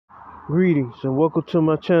Greetings and welcome to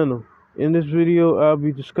my channel. In this video, I'll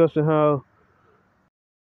be discussing how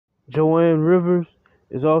Joan Rivers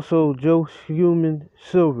is also Joe Schuman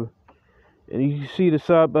Silver. And you can see the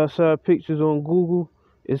side-by-side pictures on Google.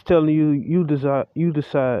 It's telling you you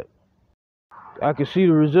decide. I can see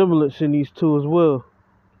the resemblance in these two as well.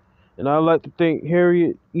 And I'd like to thank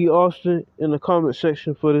Harriet E. Austin in the comment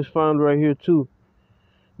section for this find right here too.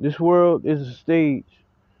 This world is a stage,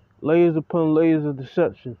 layers upon layers of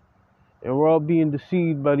deception. And we're all being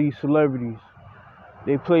deceived by these celebrities.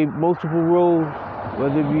 They play multiple roles,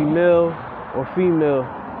 whether it be male or female.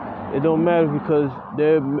 It don't matter because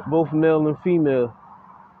they're both male and female.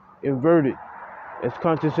 Inverted, as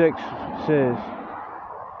Conscious X says.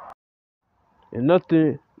 And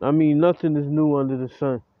nothing is new under the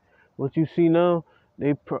sun. What you see now,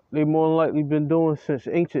 they more than likely been doing since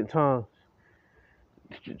ancient times.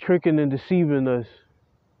 Tricking and deceiving us.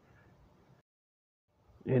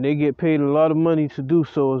 And they get paid a lot of money to do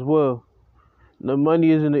so as well. The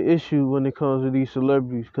money isn't an issue when it comes to these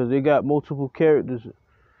celebrities because they got multiple characters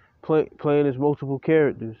playing as multiple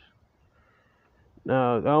characters.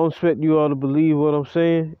 Now, I don't expect you all to believe what I'm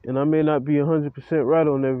saying, and I may not be 100% right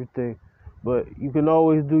on everything, but you can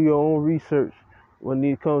always do your own research when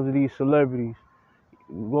it comes to these celebrities.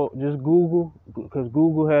 Just Google, because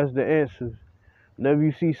Google has the answers. Whenever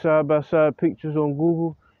you see side-by-side pictures on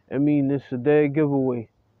Google, I mean, it's a dead giveaway.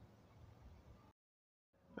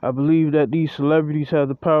 I believe that these celebrities have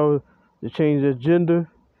the power to change their gender,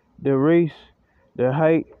 their race, their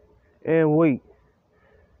height, and weight.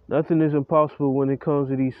 Nothing is impossible when it comes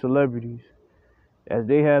to these celebrities, as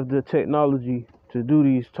they have the technology to do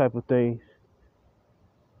these type of things.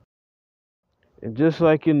 And just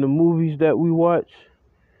like in the movies that we watch,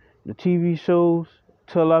 the TV shows,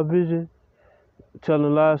 television,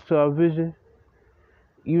 telling lies to our vision,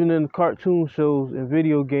 even in the cartoon shows and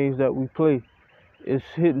video games that we play, it's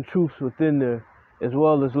hidden truths within there, as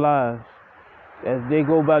well as lies, as they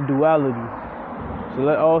go by duality. So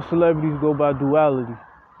let all celebrities go by duality,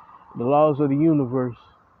 the laws of the universe,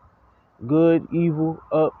 good, evil,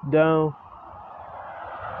 up, down.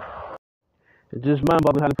 It's just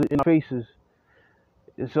mind-boggling how to put it in our faces.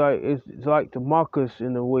 It's like to mock us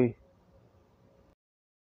in a way.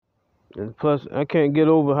 And plus, I can't get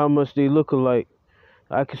over how much they look alike.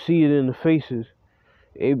 I can see it in the faces.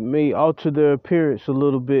 It may alter their appearance a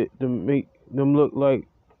little bit to make them look like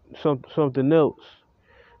something else.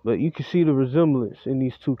 But you can see the resemblance in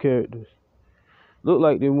these two characters. Look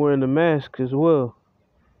like they're wearing a mask as well.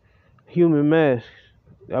 Human masks.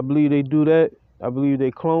 I believe they do that. I believe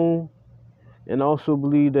they clone. And I also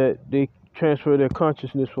believe that they transfer their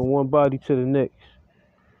consciousness from one body to the next.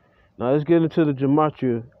 Now let's get into the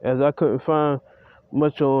gematria, as I couldn't find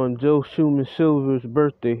much on Joe Schuman Silver's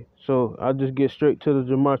birthday, so I'll just get straight to the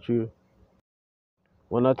gematria.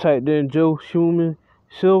 When I typed in Joe Schuman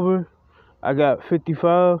Silver, I got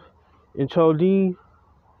 55 in Chaldean.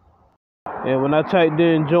 And when I typed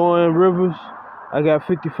in Joan Rivers, I got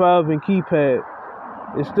 55 in keypad.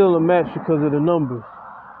 It's still a match because of the numbers.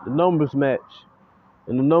 The numbers match.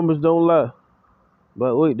 And the numbers don't lie.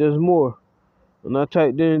 But wait, there's more. When I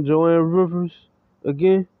typed in Joan Rivers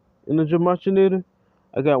again in the gematria,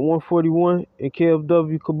 I got 141 in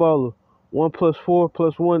KFW Kabbalah. 1 plus 4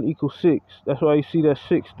 plus 1 equals 6. That's why you see that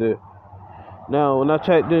 6 there. Now, when I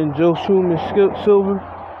typed in Joe Schuman Silver,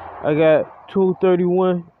 I got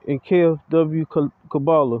 231 in KFW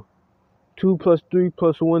Kabbalah. 2 plus 3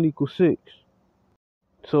 plus 1 equals 6.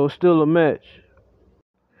 So it's still a match.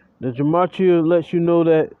 The gematria lets you know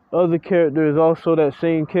that other character is also that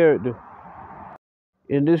same character.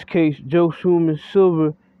 In this case, Joe Schuman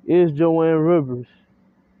Silver is Joan Rivers.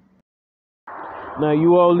 Now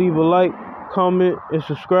you all leave a like, comment, and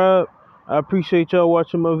subscribe. I appreciate y'all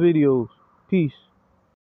watching my videos. Peace.